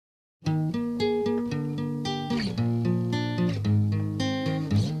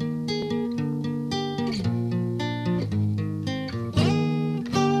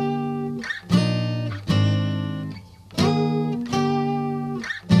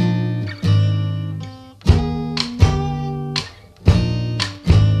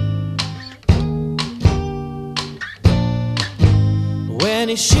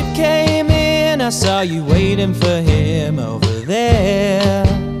his ship came in, I saw you waiting for him over there.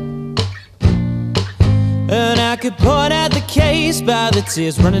 And I could point out the case by the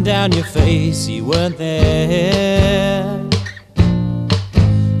tears running down your face. You weren't there.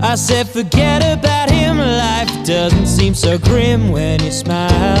 I said forget about him, life doesn't seem so grim when you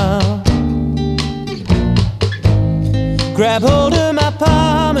smile. Grab hold of my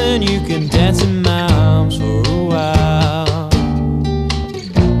palm and you can dance in my arms for a while.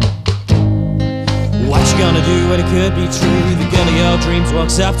 What you gonna do when it could be true? The girl of your dreams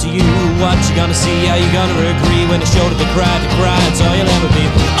walks up to you. What you gonna see? How you gonna agree when it's shoulder to cry? It's all you'll ever be.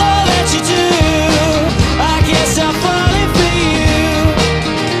 All that you do, I guess I'm falling for you.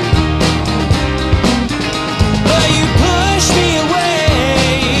 But you push me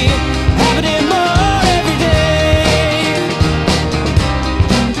away, happening more every day.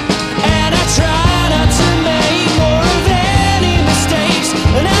 And I try not to make more of any mistakes.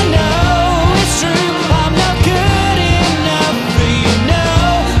 And I know it's true, I'm not good enough for you, no.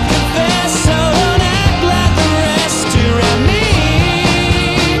 Confess, so don't act like the rest around me.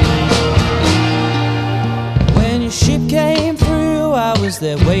 When your ship came through, I was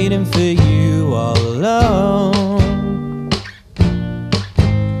there waiting for you all alone.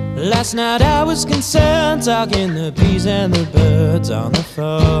 Last night I was concerned, talking the bees and the birds on the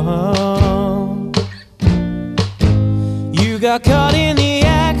phone. You got caught in the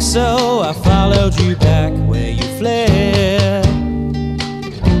act, so I followed you back where you fled.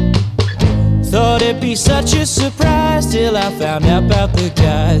 Thought it'd be such a surprise till I found out about the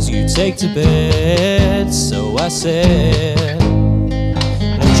guys you take to bed. So I said,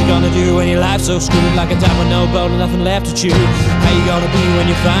 what you gonna do when your life's so screwed, like a dime with no bone and nothing left to chew? How you gonna be when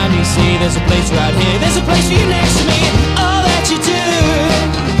you finally see there's a place right here, there's a place for you next to me? All that you do,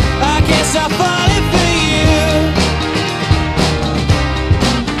 I guess I'm falling for you.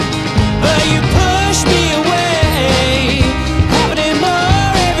 But you push me away, happening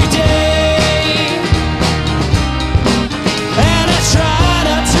more every day. And I try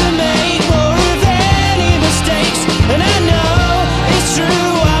not to make more of any mistakes. And I know it's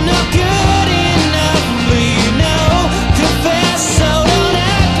true, I'm not good enough for you, no. Confess, so don't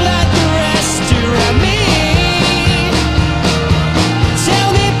act like the rest around me. Tell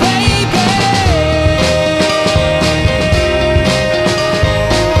me, baby.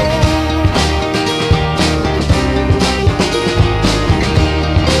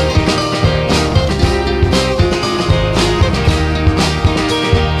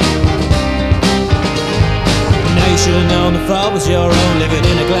 Now you should've known the fault was your own. Living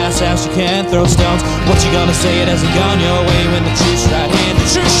in a glass house, you can't throw stones. What you gonna say? It hasn't gone your way.